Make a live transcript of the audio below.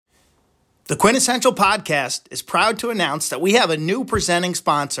The Quintessential Podcast is proud to announce that we have a new presenting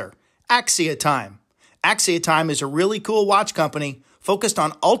sponsor, Axia Time. Axia Time is a really cool watch company focused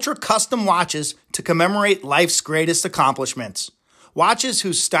on ultra custom watches to commemorate life's greatest accomplishments. Watches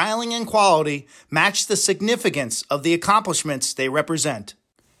whose styling and quality match the significance of the accomplishments they represent.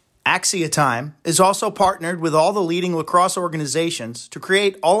 Axia Time is also partnered with all the leading lacrosse organizations to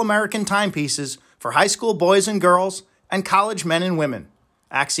create all-American timepieces for high school boys and girls and college men and women.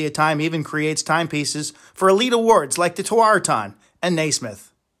 Axia Time even creates timepieces for elite awards like the Tewaaraton and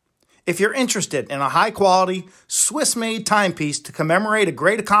Naismith. If you're interested in a high-quality, Swiss-made timepiece to commemorate a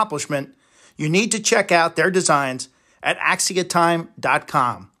great accomplishment, you need to check out their designs at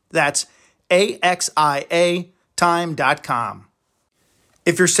axiatime.com. That's A-X-I-A time.com.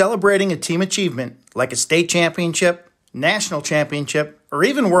 If you're celebrating a team achievement like a state championship, national championship, or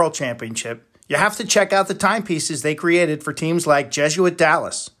even world championship, you have to check out the timepieces they created for teams like Jesuit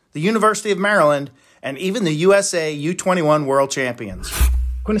Dallas, the University of Maryland, and even the USA U21 World Champions.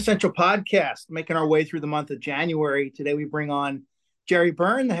 Quintessential Podcast, making our way through the month of January. Today we bring on Gerry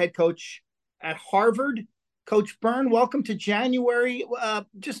Byrne, the head coach at Harvard. Coach Byrne, welcome to January.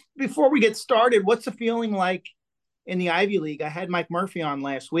 Just before we get started, what's the feeling like in the Ivy League? I had Mike Murphy on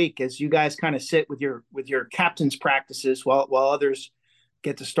last week as you guys kind of sit with your captain's practices while others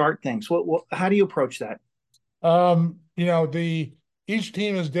get to start things. How do you approach that? Each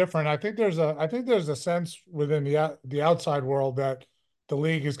team is different. I think there's a sense within the outside world that the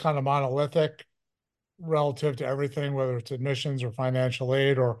league is kind of monolithic relative to everything, whether it's admissions or financial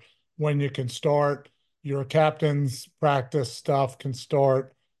aid or when you can start. Your captain's practice stuff can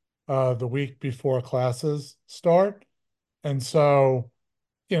start the week before classes start. And so,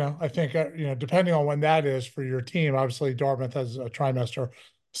 I think, depending on when that is for your team, obviously Dartmouth has a trimester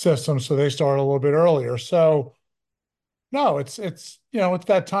system, so they start a little bit earlier. So, no, it's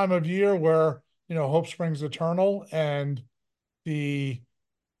that time of year where, hope springs eternal, and the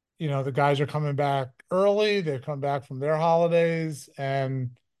guys are coming back early. They come back from their holidays,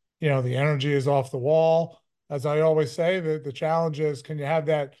 and, the energy is off the wall. As I always say, the challenge is, can you have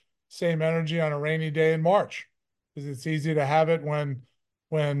that same energy on a rainy day in March? Because it's easy to have it when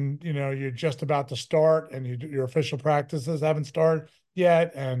you're just about to start and your official practices haven't started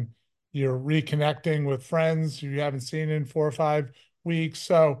yet, and you're reconnecting with friends you haven't seen in 4 or 5 weeks.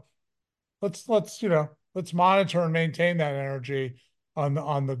 So let's monitor and maintain that energy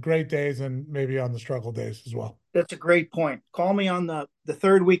on the great days and maybe on the struggle days as well. That's a great point. Call me on the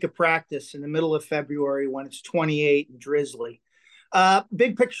third week of practice in the middle of February when it's 28 and drizzly.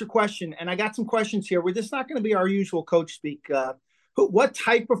 Big picture question, and I got some questions here. This is not going to be our usual coach speak. What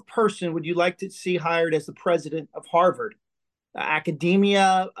type of person would you like to see hired as the president of Harvard?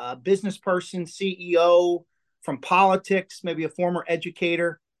 Academia, business person, CEO, from politics, maybe a former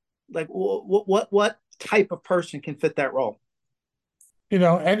educator? Like what type of person can fit that role?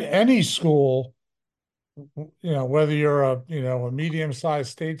 Any school, whether you're a medium-sized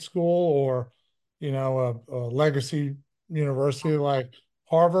state school or, a legacy university like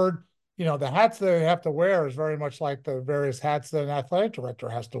Harvard, the hats that they have to wear is very much like the various hats that an athletic director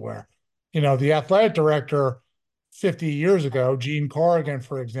has to wear. The athletic director 50 years ago, Gene Corrigan,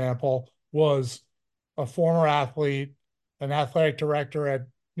 for example, was a former athlete, an athletic director at,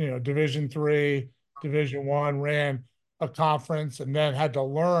 Division III, Division I, ran a conference, and then had to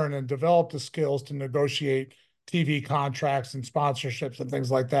learn and develop the skills to negotiate TV contracts and sponsorships and things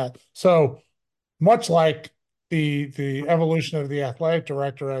like that. So much like the evolution of the athletic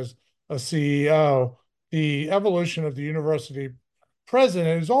director as a CEO, the evolution of the university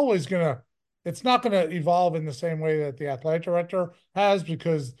president is always it's not going to evolve in the same way that the athletic director has,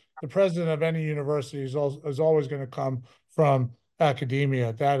 because the president of any university is always going to come from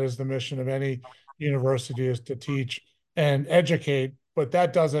academia. That is the mission of any university, is to teach and educate, but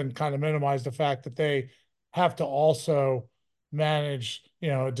that doesn't kind of minimize the fact that they have to also manage,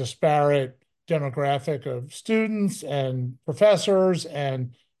 a disparate demographic of students and professors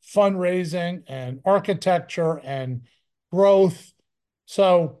and fundraising and architecture and growth.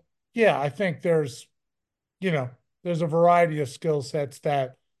 So, yeah, I think there's a variety of skill sets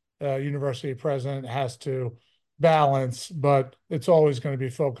that a university president has to balance, but it's always going to be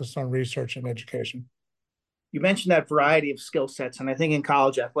focused on research and education. You mentioned that variety of skill sets, and I think in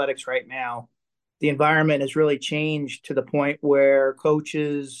college athletics right now, the environment has really changed to the point where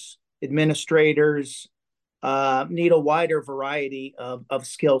coaches, administrators need a wider variety of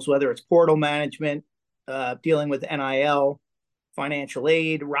skills, whether it's portal management, dealing with NIL, financial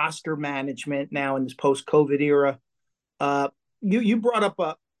aid, roster management now in this post-COVID era. You brought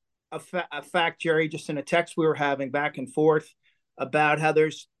up a fact, Gerry, just in a text we were having back and forth about how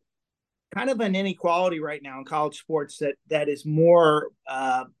there's kind of an inequality right now in college sports that is more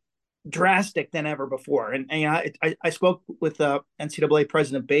drastic than ever before. And you know, I spoke with NCAA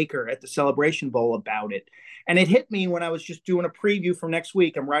President Baker at the Celebration Bowl about it, and it hit me when I was just doing a preview for next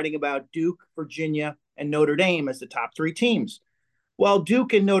week. I'm writing about Duke, Virginia, and Notre Dame as the top three teams. Well,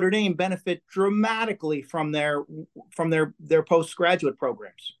 Duke and Notre Dame benefit dramatically from their postgraduate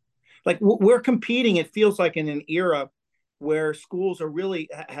programs. Like we're competing, it feels like in an era where schools are really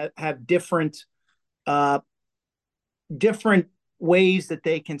have uh, different ways that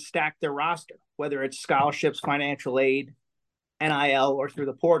they can stack their roster, whether it's scholarships, financial aid, NIL, or through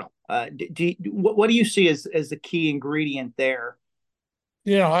the portal. What do you see as the key ingredient there?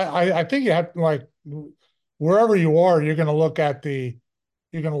 I think you have, like, wherever you are, you're going to look at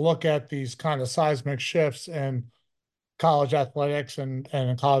these kind of seismic shifts in college athletics and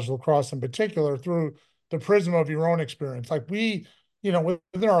in college lacrosse in particular through the prism of your own experience. Like within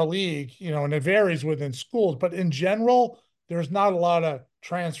our league, and it varies within schools, but in general, there's not a lot of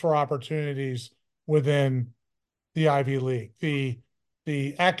transfer opportunities within the Ivy League.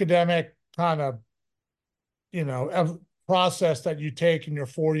 The academic kind of, process that you take in your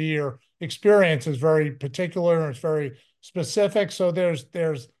 4-year experience is very particular and it's very specific. So there's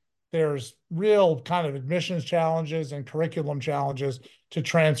real kind of admissions challenges and curriculum challenges to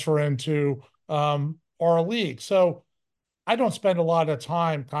transfer into our league. So I don't spend a lot of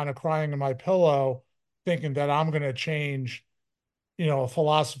time kind of crying in my pillow thinking that I'm going to change, a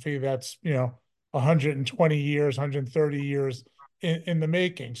philosophy that's, 120 years, 130 years in the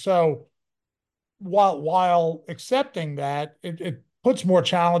making. So while accepting that, it puts more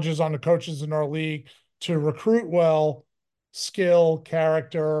challenges on the coaches in our league to recruit well, skill,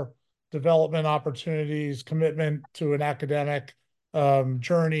 character, development opportunities, commitment to an academic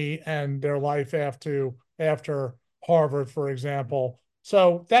journey and their life after Harvard, for example.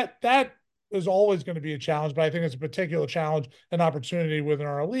 So that is always going to be a challenge, but I think it's a particular challenge and opportunity within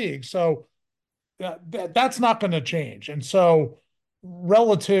our league. So that's not going to change. And so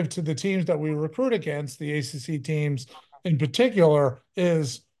relative to the teams that we recruit against, the ACC teams in particular,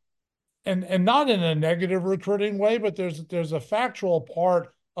 is and not in a negative recruiting way, but there's a factual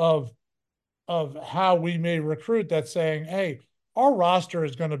part of how we may recruit that's saying, hey, our roster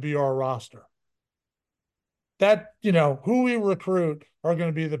is going to be our roster. That, who we recruit are going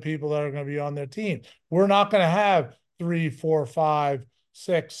to be the people that are going to be on their team. We're not going to have 3, 4, 5,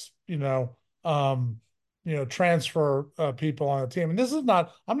 6, transfer people on the team. And this is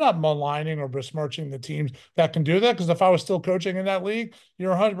not, I'm not maligning or besmirching the teams that can do that, because if I was still coaching in that league,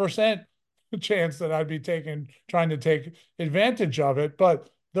 you're 100% chance that I'd be trying to take advantage of it. But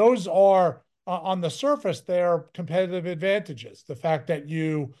those are, on the surface, they're competitive advantages. The fact that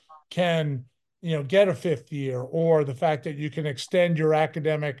you can, get a 5th year, or the fact that you can extend your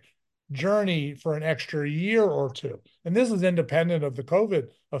academic journey for an extra year or two. And this is independent of the COVID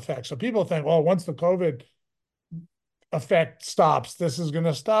effect. So people think, well, once the COVID effect stops, this is going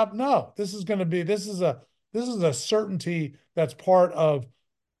to stop. No, this is a certainty that's part of,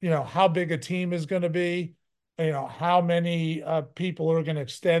 how big a team is going to be, how many people are going to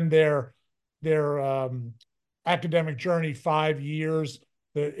extend their academic journey 5 years,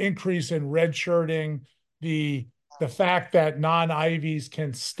 the increase in redshirting, the fact that non-Ivies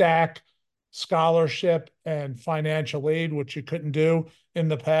can stack scholarship and financial aid, which you couldn't do in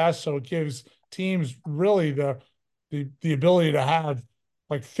the past. So it gives teams really the ability to have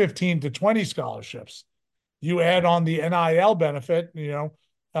like 15 to 20 scholarships. You add on the NIL benefit,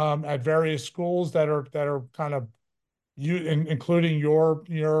 at various schools that are kind of including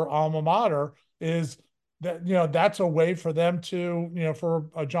your alma mater, is that, that's a way for them to, for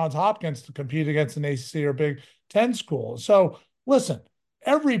Johns Hopkins to compete against an ACC or Big Ten school. So listen,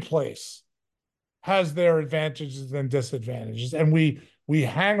 every place has their advantages and disadvantages, and we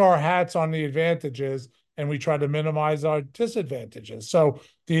hang our hats on the advantages and we try to minimize our disadvantages. So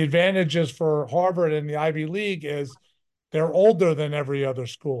the advantages for Harvard and the Ivy League is they're older than every other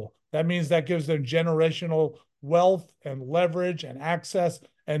school. That means that gives them generational wealth and leverage and access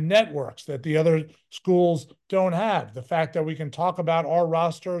and networks that the other schools don't have. The fact that we can talk about our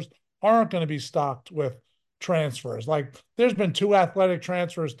rosters aren't going to be stocked with transfers. Like, there's been 2 athletic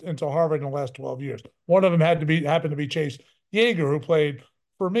transfers into Harvard in the last 12 years. One of them happened to be Chase Yeager, who played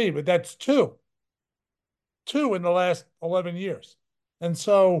for me, but that's two in the last 11 years. And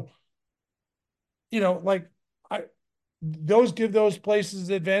so, like, those give those places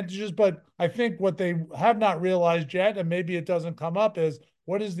advantages, but I think what they have not realized yet, and maybe it doesn't come up, is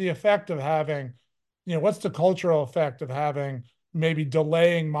what is the effect of having, what's the cultural effect of having, maybe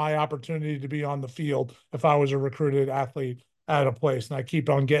delaying my opportunity to be on the field if I was a recruited athlete at a place. And I keep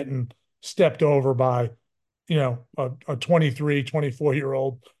on getting stepped over by, a 23,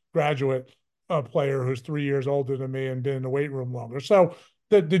 24-year-old graduate player who's 3 years older than me and been in the weight room longer. So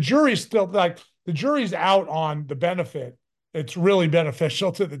the jury's still like the jury's out on the benefit. It's really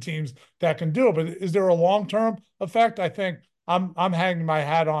beneficial to the teams that can do it. But is there a long-term effect? I think I'm hanging my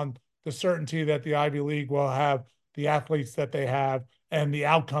hat on the certainty that the Ivy League will have the athletes that they have and the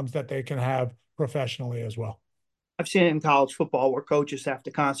outcomes that they can have professionally as well. I've seen it in college football where coaches have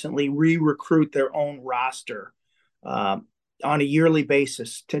to constantly re-recruit their own roster um, on a yearly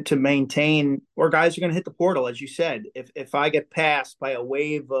basis to maintain, or guys are going to hit the portal, as you said. If I get passed by a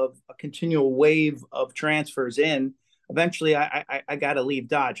continual wave of transfers in, eventually I got to leave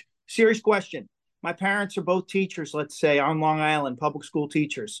Dodge. Serious question. My parents are both teachers, let's say, on Long Island, public school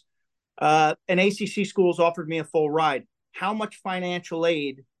teachers. An ACC school's offered me a full ride. How much financial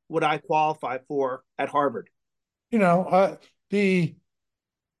aid would I qualify for at Harvard? You know, the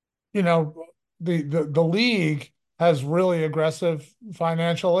you know the league has really aggressive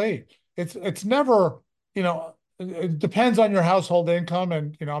financial aid. It's never, it depends on your household income,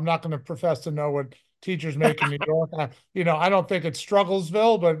 and I'm not going to profess to know what teachers make in New York. I don't think it's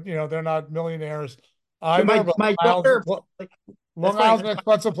Strugglesville, but they're not millionaires either. But My daughter, Long that's funny. Island's an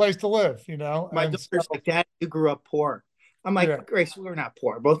expensive place to live, My and daughter's so like, Dad, you grew up poor. I'm like, yeah, Grace, we were not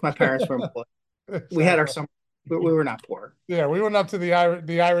poor. Both my parents were employed. We had our exactly. summer. We were not poor. Yeah, we went up to the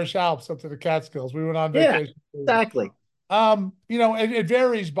Irish Alps, up to the Catskills. We went on Yeah, vacation. exactly. It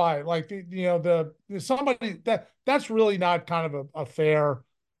varies by like somebody that's really not kind of a fair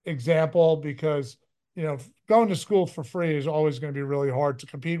example because going to school for free is always going to be really hard to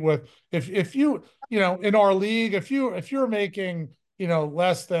compete with. If you in our league, if you're making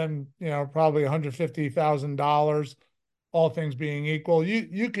less than probably $150,000, all things being equal,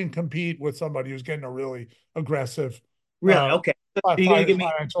 you can compete with somebody who's getting a really aggressive Really? uh, Okay. So you're gonna give me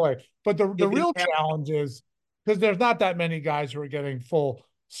financial aid. But the you'll give me real half. challenge is because there's not that many guys who are getting full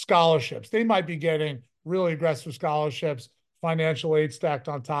scholarships. They might be getting really aggressive scholarships, financial aid stacked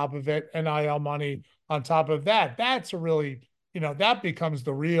on top of it, NIL money on top of that. That's a really, that becomes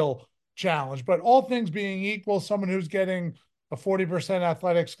the real challenge. But all things being equal, someone who's getting a 40%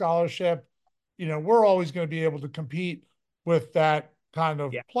 athletic scholarship, we're always going to be able to compete with that kind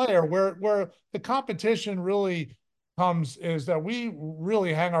of Yeah. player where the competition really comes is that we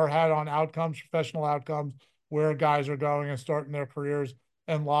really hang our hat on outcomes, professional outcomes, where guys are going and starting their careers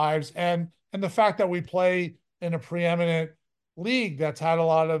and lives, and the fact that we play in a preeminent league that's had a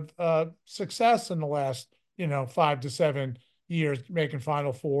lot of success in the last 5 to 7 years, making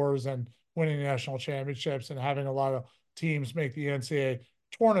Final Fours and winning national championships and having a lot of teams make the NCAA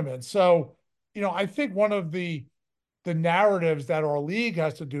tournament. So, I think one of the narratives that our league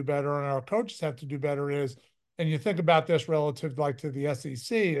has to do better and our coaches have to do better is, and you think about this relative like to the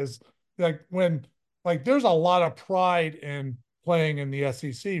SEC, is like when like there's a lot of pride in playing in the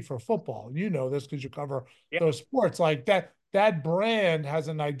SEC for football. You know this because you cover Yeah. those sports. Like that brand has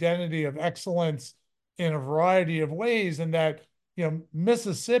an identity of excellence in a variety of ways, and that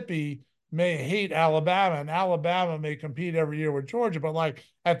Mississippi may hate Alabama and Alabama may compete every year with Georgia, but like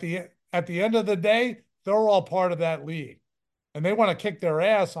at the end of the day, they're all part of that league and they want to kick their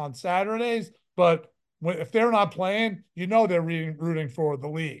ass on Saturdays. But if they're not playing, they're rooting for the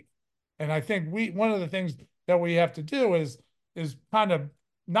league. And I think one of the things that we have to do is kind of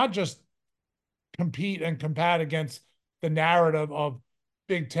not just compete and combat against the narrative of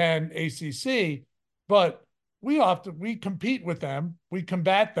Big Ten, ACC, but we compete with them, we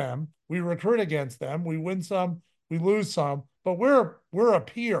combat them, we recruit against them, we win some, we lose some, but we're a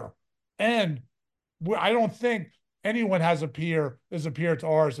peer, and I don't think anyone is a peer to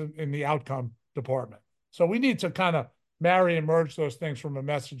ours in the outcome department. So we need to kind of marry and merge those things from a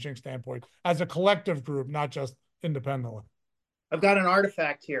messaging standpoint as a collective group, not just independently. I've got an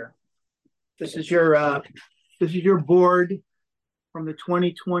artifact here. This is your board from the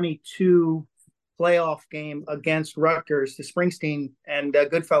 2022 playoff game against Rutgers, the Springsteen and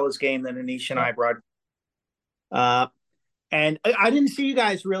Goodfellas game that Anish and I brought. And I didn't see you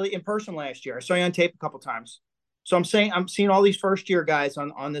guys really in person last year. I saw you on tape a couple times. So I'm seeing all these first year guys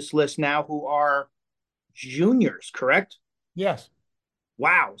on this list now who are juniors, correct? Yes.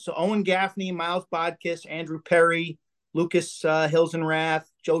 Wow. So Owen Gaffney, Miles Bodkiss, Andrew Perry, Lucas Hilsenrath,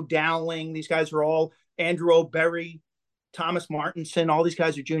 Joe Dowling. These guys are all Andrew O'Berry, Thomas Martinson. All these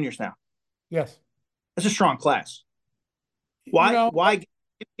guys are juniors now. Yes. That's a strong class. Why?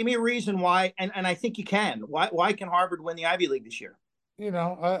 Give me a reason why, and I think you can. Why can Harvard win the Ivy League this year?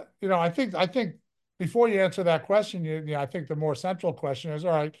 I think before you answer that question, I think the more central question is,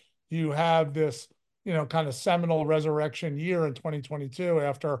 all right, you have this, kind of seminal resurrection year in 2022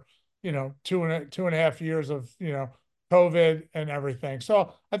 after two and a half years of, COVID and everything.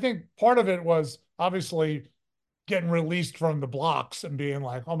 So I think part of it was obviously getting released from the blocks and being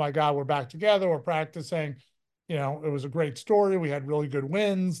like, oh my God, we're back together, we're practicing. It was a great story. We had really good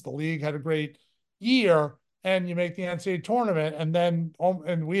wins. The league had a great year, and you make the NCAA tournament, and then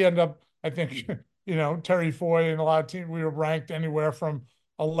and we end up, I think, Terry Foy and a lot of teams, we were ranked anywhere from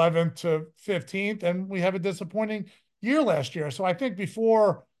 11th to 15th, and we have a disappointing year last year. So I think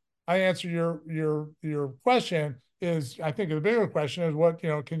before I answer your question, is I think the bigger question is what,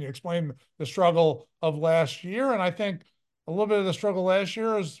 can you explain the struggle of last year? And I think a little bit of the struggle last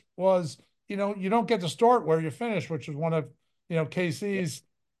year was, you don't get to start where you finish, which is one of, KC's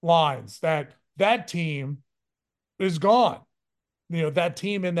lines, that team is gone. That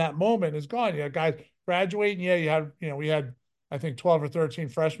team in that moment is gone. You had guys graduating. Yeah, we had, I think, 12 or 13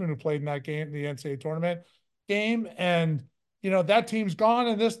 freshmen who played in that game, the NCAA tournament game. And, that team's gone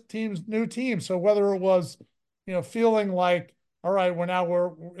and this team's new team. So whether it was, feeling like, all right,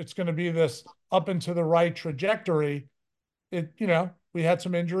 it's going to be this up and to the right trajectory. We had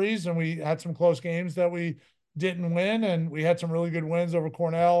some injuries and we had some close games that we didn't win. And we had some really good wins over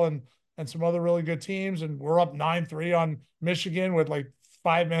Cornell and some other really good teams. And we're up 9-3 on Michigan with like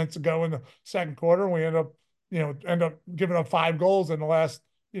 5 minutes to go in the second quarter. And we end up giving up 5 goals in the last,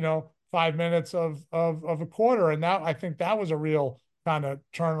 5 minutes of a quarter. And I think that was a real kind of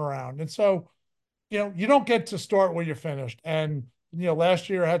turnaround. And so, you don't get to start where you're finished. And, last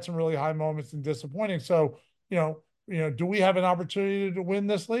year had some really high moments and disappointing. So, do we have an opportunity to win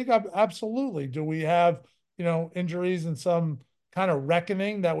this league? Absolutely. Do we have, injuries and some kind of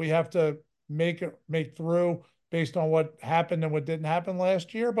reckoning that we have to make through based on what happened and what didn't happen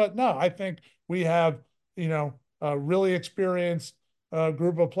last year? But no, I think we have, a really experienced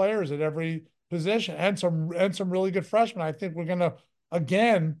group of players at every position and some really good freshmen. I think we're going to,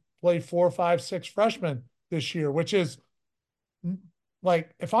 again, play 4, 5, 6 freshmen this year, which is like,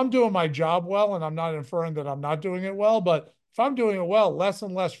 if I'm doing my job well, and I'm not inferring that I'm not doing it well, but if I'm doing it well, less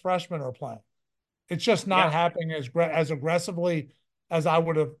and less freshmen are playing. It's just not happening as aggressively as I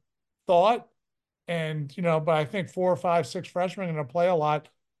would have thought. And, but I think 4, 5, 6 freshmen are going to play a lot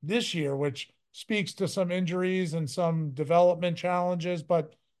this year, which speaks to some injuries and some development challenges.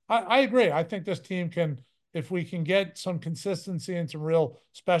 But I agree. I think this team can, if we can get some consistency in some real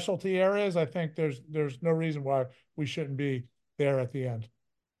specialty areas, I think there's no reason why we shouldn't be there at the end.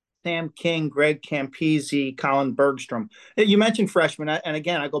 Sam King, Greg Campese, Colin Bergstrom. You mentioned freshmen, and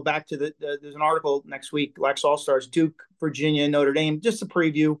again, I go back to there's an article next week, Lex All Stars, Duke, Virginia, Notre Dame, just a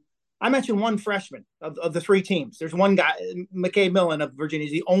preview. I mentioned one freshman of the 3 teams. There's one guy, McKay Millen of Virginia,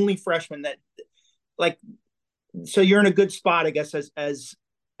 is the only freshman that, like, so you're in a good spot, I guess, as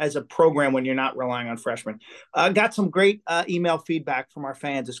a program when you're not relying on freshmen. Got some great email feedback from our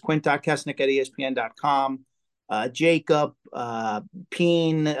fans. It's quint.kesnick@espn.com. Jacob,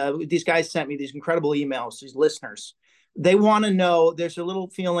 Peen, these guys sent me these incredible emails, these listeners. They want to know, there's a little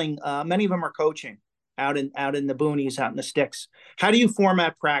feeling, many of them are coaching out in the boonies, out in the sticks. How do you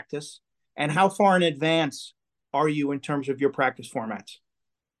format practice, and how far in advance are you in terms of your practice formats?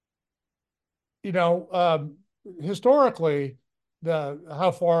 Historically,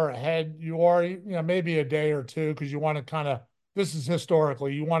 how far ahead you are, maybe a day or two, because you want to kind of, this is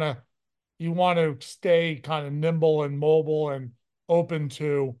historically, you want to stay kind of nimble and mobile and open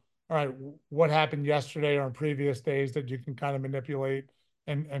to, all right, what happened yesterday or in previous days that you can kind of manipulate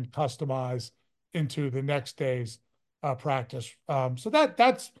and customize into the next day's practice. So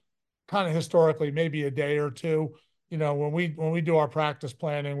that's kind of historically maybe a day or two. When we do our practice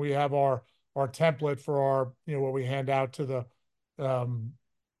planning, we have our template for our, what we hand out to the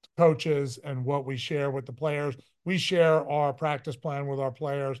coaches and what we share with the players. We share our practice plan with our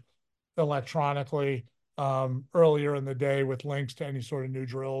players electronically earlier in the day with links to any sort of new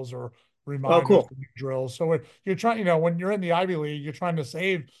drills or reminders of new drills. So you're trying, when you're in the Ivy League, you're trying to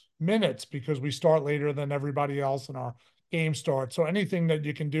save minutes because we start later than everybody else and our game starts. So anything that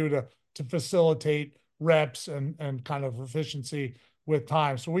you can do to facilitate reps and kind of efficiency with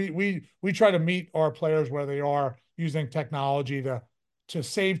time. So we try to meet our players where they are using technology to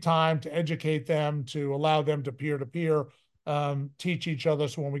save time, to educate them, to allow them to peer-to-peer teach each other.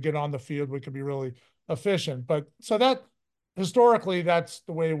 So when we get on the field, we can be really efficient. But so that historically, that's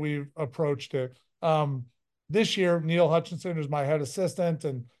the way we've approached it. This year, Neil Hutchinson is my head assistant,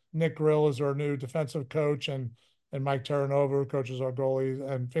 and Nick Grill is our new defensive coach, and Mike Terranova, who coaches our goalies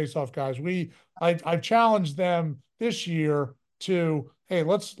and faceoff guys. I've challenged them this year to, hey,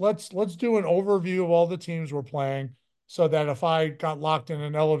 let's do an overview of all the teams we're playing, so that if I got locked in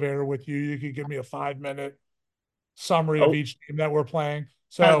an elevator with you, you could give me a 5-minute summary of each team that we're playing.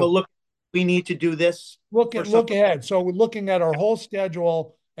 So kind of a look we need to do this for some. Look ahead. So we're looking at our whole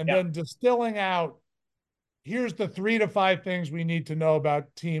schedule and Yeah. then distilling out, here's the 3 to 5 things we need to know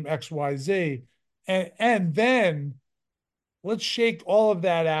about team XYZ. And then let's shake all of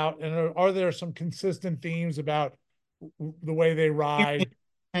that out. And are there some consistent themes about the way they ride?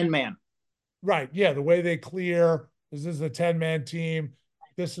 10 man. Right. Yeah. The way they clear. This is a 10-man team.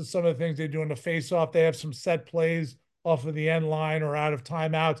 This is some of the things they do in the face-off. They have some set plays off of the end line or out of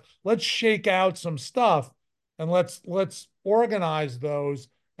timeouts. Let's shake out some stuff and let's organize those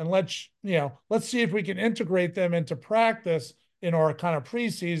and let's see if we can integrate them into practice in our kind of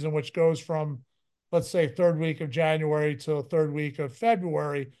preseason, which goes from, let's say, third week of January to third week of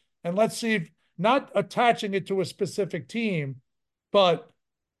February. And let's see if not attaching it to a specific team, but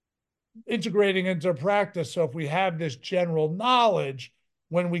integrating into practice. So if we have this general knowledge,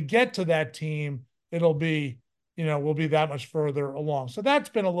 when we get to that team, it'll be, we'll be that much further along. So that's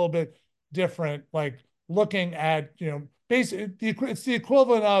been a little bit different, like looking at, basically it's the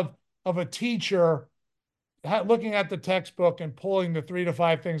equivalent of a teacher looking at the textbook and pulling the 3 to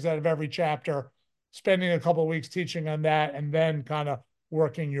 5 things out of every chapter, spending a couple of weeks teaching on that, and then kind of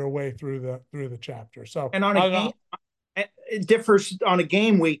working your way through the chapter. So And on a game, it differs on a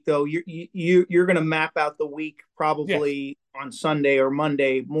game week though. You're going to map out the week yes, probably on Sunday or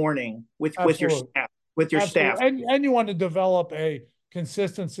Monday morning with your absolutely. staff with your staff, Absolutely. And you want to develop a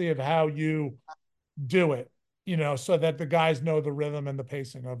consistency of how you do it, so that the guys know the rhythm and the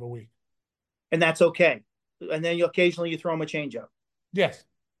pacing of a week. and that's okay. And then you occasionally throw them a changeup. Yes.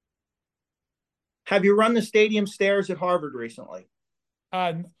 Have you run the stadium stairs at Harvard recently?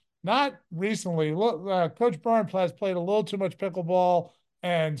 Uh, Not recently. Look, Coach Byrne has played a little too much pickleball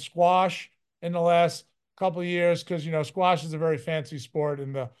and squash in the last couple of years because squash is a very fancy sport,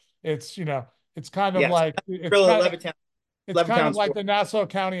 and it's it's kind of Yes, like it's really kind of Levittown, it's kind Levittown of like sport. the Nassau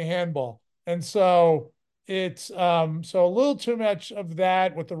County handball. And so it's so a little too much of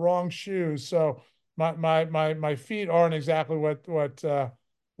that with the wrong shoes. So my feet aren't exactly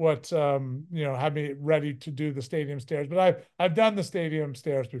what had me ready to do the stadium stairs, but I've done the stadium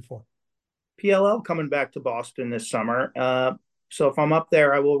stairs before. PLL coming back to Boston this summer. So if I'm up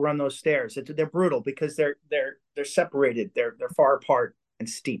there, I will run those stairs. They're brutal because they're separated. They're far apart and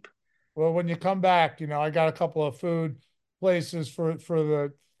steep. Well, when you come back, I got a couple of food places for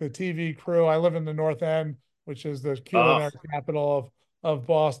the TV crew. I live in the North End, which is the Oh, culinary capital of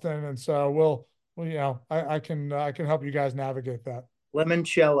Boston, and so I can help you guys navigate that.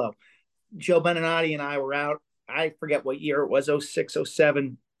 limoncello. Joe Beninati and I were out. I forget what year it was, 06,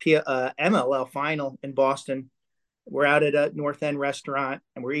 07, MLL final in Boston. We're out at a North End restaurant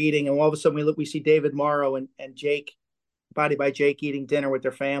and we're eating, and all of a sudden we see David Morrow and Jake, Body by Jake, eating dinner with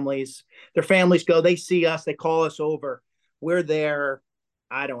their families. Their families go, they see us, they call us over. We're there,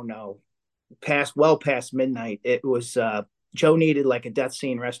 I don't know, well past midnight. It was Joe needed like a death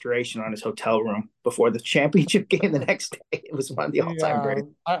scene restoration on his hotel room before the championship game the next day. It was one of the all-time greatest.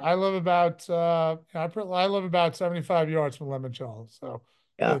 I live about I live about 75 yards from Limoncello, so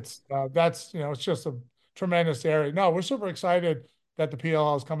Yeah. it's that's it's just a tremendous area. No, we're super excited that the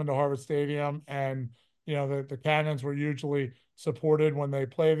PLL is coming to Harvard Stadium, and the Cannons were usually supported when they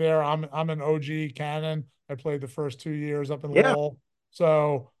play there. I'm an OG Cannon. I played the first 2 years up in Yeah. Lowell,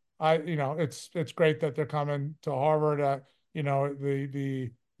 so it's great that they're coming to Harvard.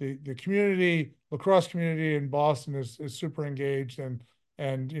 The community, lacrosse community in Boston is super engaged, and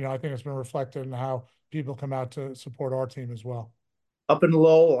I think it's been reflected in how people come out to support our team as well. Up in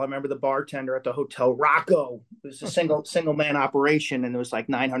Lowell, I remember the bartender at the hotel, Rocco. It was a single man operation, and there was like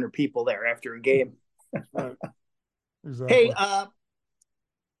 900 people there after a game. Right. Hey, Exactly.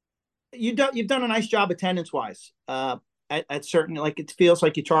 you've done a nice job attendance wise. At certain, like, it feels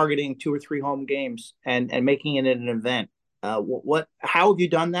like you're targeting 2 or 3 home games and making it an event. How have you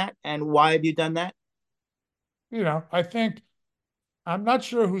done that, and why have you done that? I think I'm not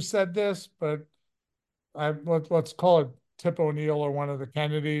sure who said this, but let's call it Tip O'Neill or one of the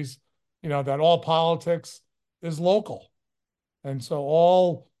Kennedys. That all politics is local. And so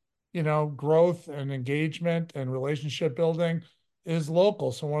all, growth and engagement and relationship building is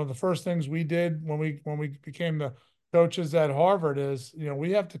local. So one of the first things we did when we became the coaches at Harvard is,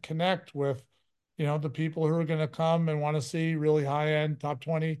 we have to connect with, the people who are going to come and want to see really high end top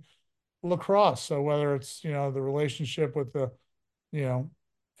 20 lacrosse. So whether it's, the relationship with the, you know,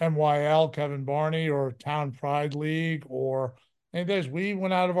 MYL, Kevin Barney, or Town Pride League, or any of those, we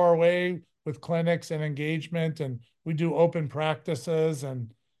went out of our way with clinics and engagement, and we do open practices,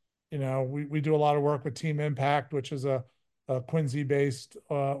 and we do a lot of work with Team Impact, which is a Quincy-based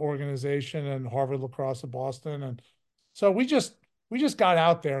organization, and Harvard Lacrosse of Boston, and so we just got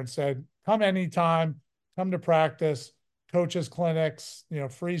out there and said, come anytime, come to practice, coaches clinics,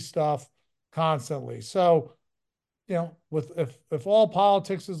 free stuff constantly. So, with if all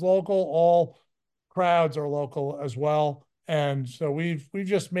politics is local, all crowds are local as well. And so we've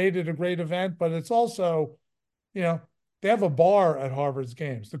just made it a great event, but it's also, you know, they have a bar at Harvard's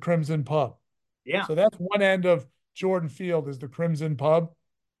games, the Crimson Pub. Yeah. So that's one end of Jordan Field is the Crimson Pub.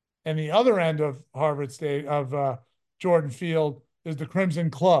 And the other end of Harvard State of Jordan Field is the Crimson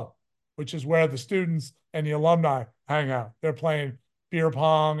Club, which is where the students and the alumni hang out. They're playing beer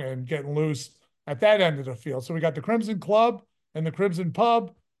pong and getting loose at that end of the field. So we got the Crimson Club and the Crimson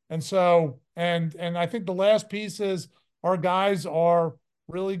Pub. And so, and I think the last piece is our guys are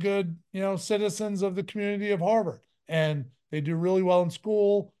really good, citizens of the community of Harvard. And they do really well in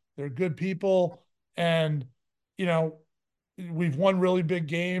school. They're good people. And, we've won really big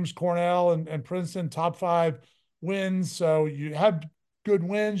games, Cornell and Princeton, top 5 wins. So you have good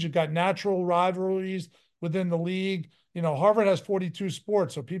wins. You've got natural rivalries within the league. Harvard has 42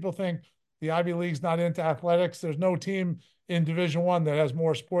 sports. So people think the Ivy League's not into athletics. There's no team in Division I that has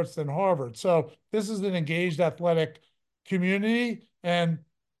more sports than Harvard. So this is an engaged athletic community, and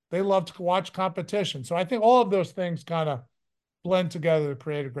they love to watch competition. So I think all of those things kind of blend together to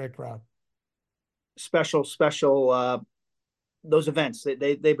create a great crowd. Special, those events,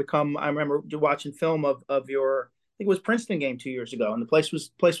 they become. I remember watching film of your, I think it was Princeton game 2 years ago, and the place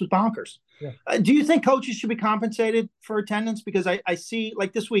was bonkers. Yeah. Do you think coaches should be compensated for attendance? Because I see,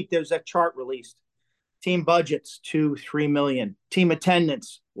 like this week, there's that chart released. Team budgets 2-3 million. Team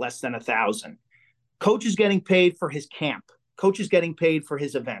attendance less than 1,000. Coach is getting paid for his camp. Coach is getting paid for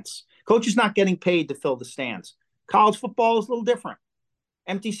his events. Coach is not getting paid to fill the stands. College football is a little different.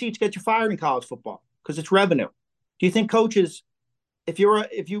 Empty seats get you fired in college football because it's revenue. Do you think coaches, if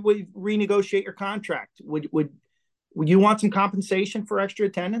you would renegotiate your contract, would you want some compensation for extra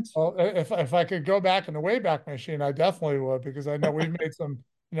attendance? Well, if I could go back in the Wayback Machine, I definitely would, because I know we've made some.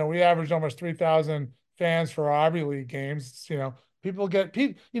 We averaged almost 3,000 fans for our Ivy League games. People get.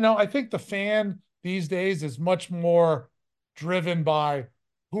 I think the fan these days is much more driven by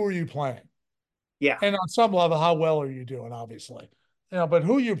who are you playing. Yeah. And on some level, how well are you doing, obviously. But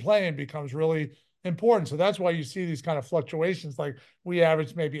who you're playing becomes really important. So that's why you see these kind of fluctuations. Like we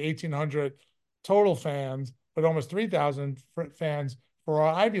average maybe 1,800 total fans, but almost 3,000 fans for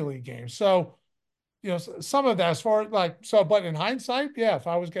our Ivy League games. So, some of that as far but in hindsight, yeah, if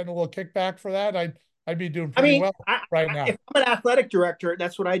I was getting a little kickback for that, I'd be doing pretty well right now. If I'm an athletic director,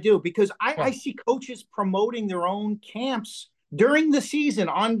 that's what I do, because I see coaches promoting their own camps during the season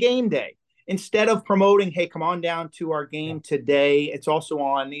on game day, instead of promoting, hey, come on down to our game today. It's also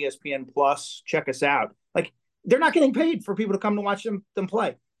on ESPN Plus. Check us out. Like, they're not getting paid for people to come to watch them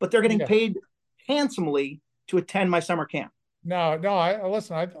play, but they're getting paid handsomely to attend my summer camp. No, I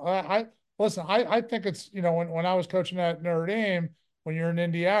listen. I think it's, when I was coaching at Notre Dame, when you're in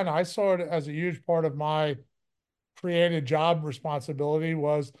Indiana, I saw it as a huge part of my created job responsibility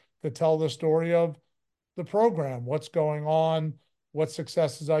was to tell the story of the program, what's going on, what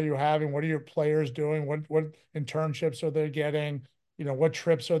successes are you having, what are your players doing, what internships are they getting, what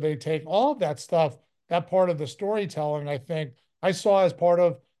trips are they taking, all of that stuff. That part of the storytelling, I think I saw as part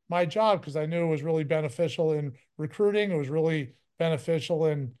of my job, because I knew it was really beneficial in recruiting. It was really beneficial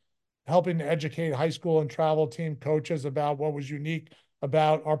in helping to educate high school and travel team coaches about what was unique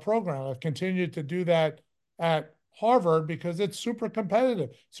about our program. I've continued to do that at Harvard because it's super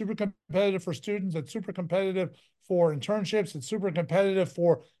competitive for students. It's super competitive for internships. It's super competitive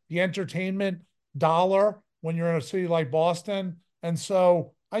for the entertainment dollar when you're in a city like Boston. And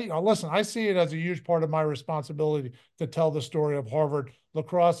so I see it as a huge part of my responsibility to tell the story of Harvard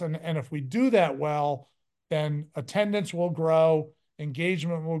lacrosse. And if we do that well, then attendance will grow,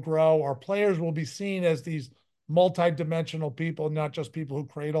 engagement will grow. Our players will be seen as these multi-dimensional people, not just people who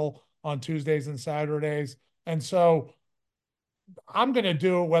cradle on Tuesdays and Saturdays. And so I'm going to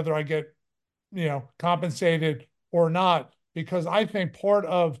do it whether I get, compensated or not, because I think part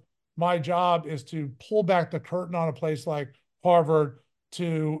of my job is to pull back the curtain on a place like Harvard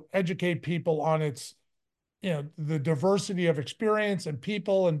to educate people on its, the diversity of experience and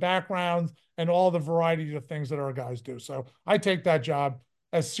people and backgrounds and all the variety of things that our guys do. So I take that job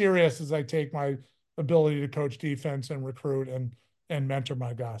as serious as I take my ability to coach defense and recruit and mentor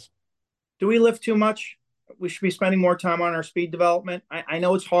my guys. Do we lift too much? We should be spending more time on our speed development. I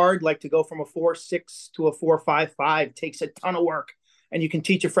know it's hard, like to go from a 4.6 to a 4.55 takes a ton of work. And you can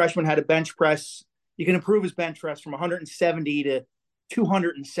teach a freshman how to bench press. You can improve his bench press from 170 to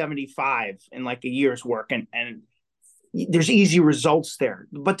 275 in like a year's work. And there's easy results there.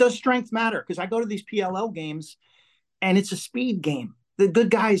 But does strength matter? Because I go to these PLL games and it's a speed game. the good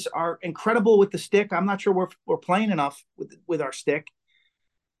guys are incredible with the stick. I'm not sure we're playing enough with our stick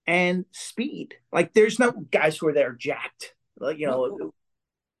and speed. Like there's no guys who are there jacked. Like, Yeah,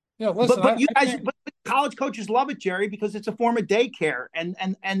 listen, but you I guys, think but college coaches love it, Gerry, because it's a form of daycare,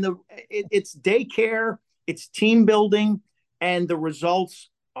 it's daycare, it's team building, and the results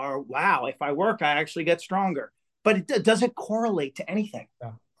are wow. If I work, I actually get stronger. But it doesn't correlate to anything.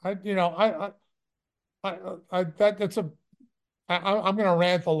 yeah, that's a I'm going to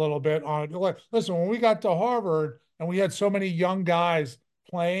rant a little bit on it. Listen, when we got to Harvard and we had so many young guys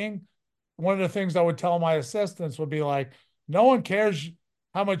playing, one of the things I would tell my assistants would be like, no one cares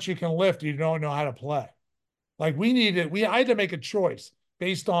how much you can lift. You don't know how to play. Like I had to make a choice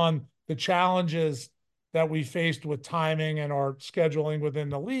based on the challenges that we faced with timing and our scheduling within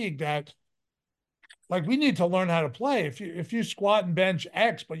the league that like we need to learn how to play. If you squat and bench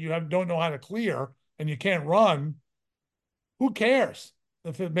X, but don't know how to clear and you can't run, who cares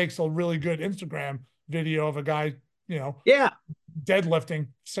if it makes a really good Instagram video of a guy, Yeah. deadlifting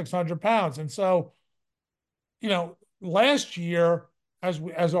 600 pounds? And so, last year, as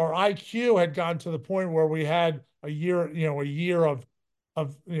our IQ had gotten to the point where we had a year of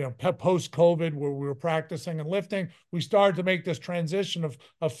post COVID where we were practicing and lifting, we started to make this transition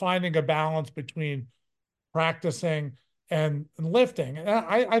of finding a balance between practicing and lifting. And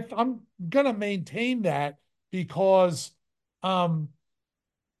I'm gonna maintain that because um,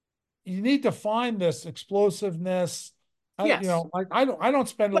 you need to find this explosiveness. Yes. Like I don't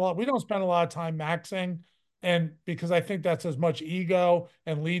spend a lot. We don't spend a lot of time maxing, and because I think that's as much ego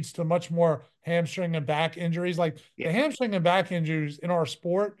and leads to much more hamstring and back injuries. Like Yeah. the hamstring and back injuries in our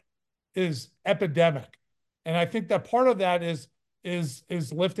sport is epidemic, and I think that part of that is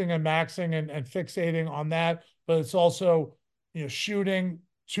lifting and maxing and fixating on that, but it's also shooting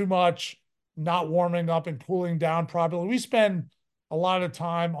too much, not warming up and cooling down properly. We spend a lot of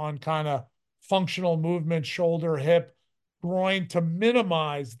time on kind of functional movement, shoulder, hip, groin to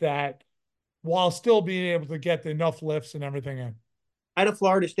minimize that while still being able to get enough lifts and everything in. I had a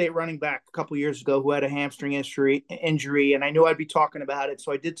Florida State running back a couple years ago who had a hamstring injury, and I knew I'd be talking about it.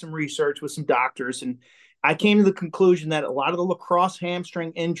 So I did some research with some doctors, and I came to the conclusion that a lot of the lacrosse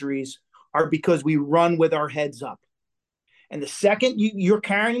hamstring injuries are because we run with our heads up. And the second you're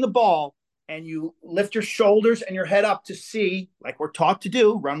carrying the ball and you lift your shoulders and your head up to see, like we're taught to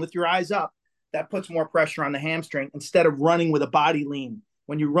do, run with your eyes up, that puts more pressure on the hamstring instead of running with a body lean.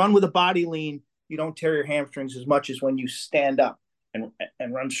 When you run with a body lean, you don't tear your hamstrings as much as when you stand up and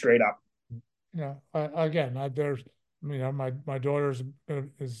run straight up. Again, my daughter is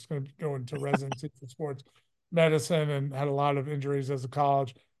going to go into residency for sports medicine and had a lot of injuries as a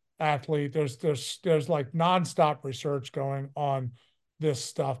college athlete. There's like nonstop research going on this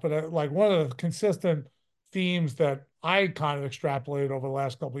stuff, but like one of the consistent themes that I kind of extrapolated over the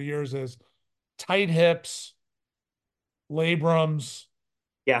last couple of years is tight hips, labrums,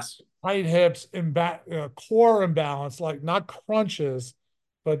 Yes. tight hips, core imbalance, like not crunches,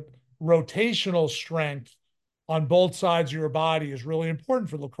 but rotational strength on both sides of your body is really important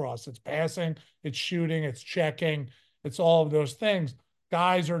for lacrosse. It's passing, it's shooting, it's checking, it's all of those things.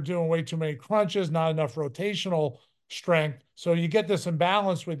 Guys are doing way too many crunches, not enough rotational strength. So you get this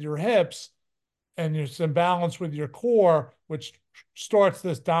imbalance with your hips and this imbalance with your core, which starts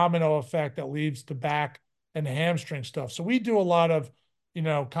this domino effect that leads to back and hamstring stuff. So we do a lot of,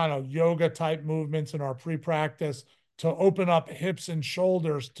 kind of yoga type movements in our pre-practice to open up hips and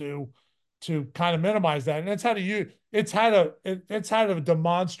shoulders to kind of minimize that. And it's had a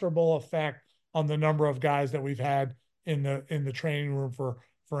demonstrable effect on the number of guys that we've had in the training room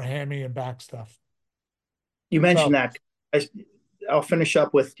for hammy and back stuff. You So mentioned that. I'll finish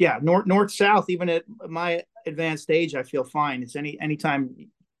up with north south. Even at my advanced age, I feel fine. It's anytime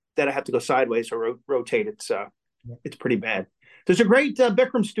that I have to go sideways or rotate, it's pretty bad. There's a great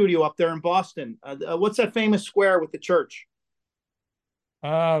Bikram studio up there in Boston. What's that famous square with the church?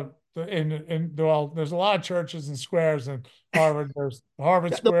 well, there's a lot of churches and squares in Harvard. There's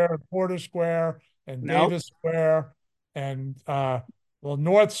Harvard Square, and Porter Square, and No, Davis Square, and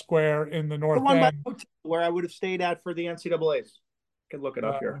North Square in the the North one by End. the hotel where I would have stayed at for the NCAA's. Could look it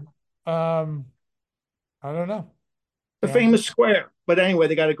up here. Um, I don't know. The Yeah, famous square. But anyway,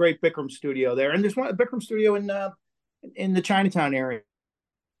 they got a great Bikram studio there, and there's one a Bikram studio in the Chinatown area.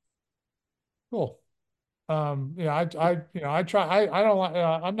 cool. I try. I don't like.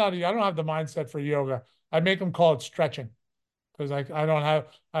 I don't have the mindset for yoga. I make them call it stretching because I don't have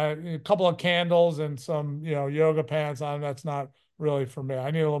a couple of candles and some yoga pants on. That's not really for me.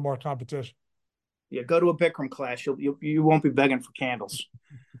 I need a little more competition. Yeah, go to a Bikram class. You won't be begging for candles.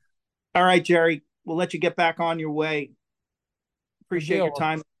 All right, Gerry, we'll let you get back on your way. Good Appreciate your deal.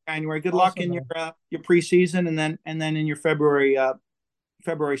 time in January. Good luck Awesome, in man. your preseason, and then in your February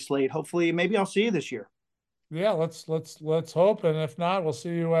slate. Hopefully, maybe I'll see you this year. Yeah, let's hope. And if not, we'll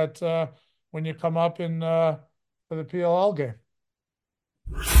see you at when you come up in for the PLL game.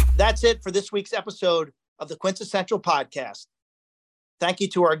 That's it for this week's episode of the Quintessential Podcast. Thank you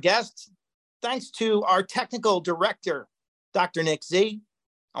to our guests. Thanks to our technical director, Dr. Nick Z.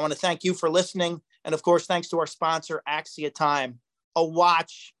 I want to thank you for listening. And of course, thanks to our sponsor, Axia Time. A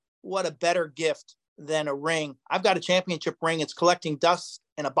watch, what a better gift than a ring. I've got a championship ring. It's collecting dust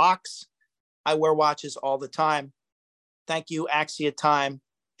in a box. I wear watches all the time. Thank you, Axia Time.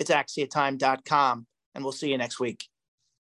 It's axiatime.com, and we'll see you next week.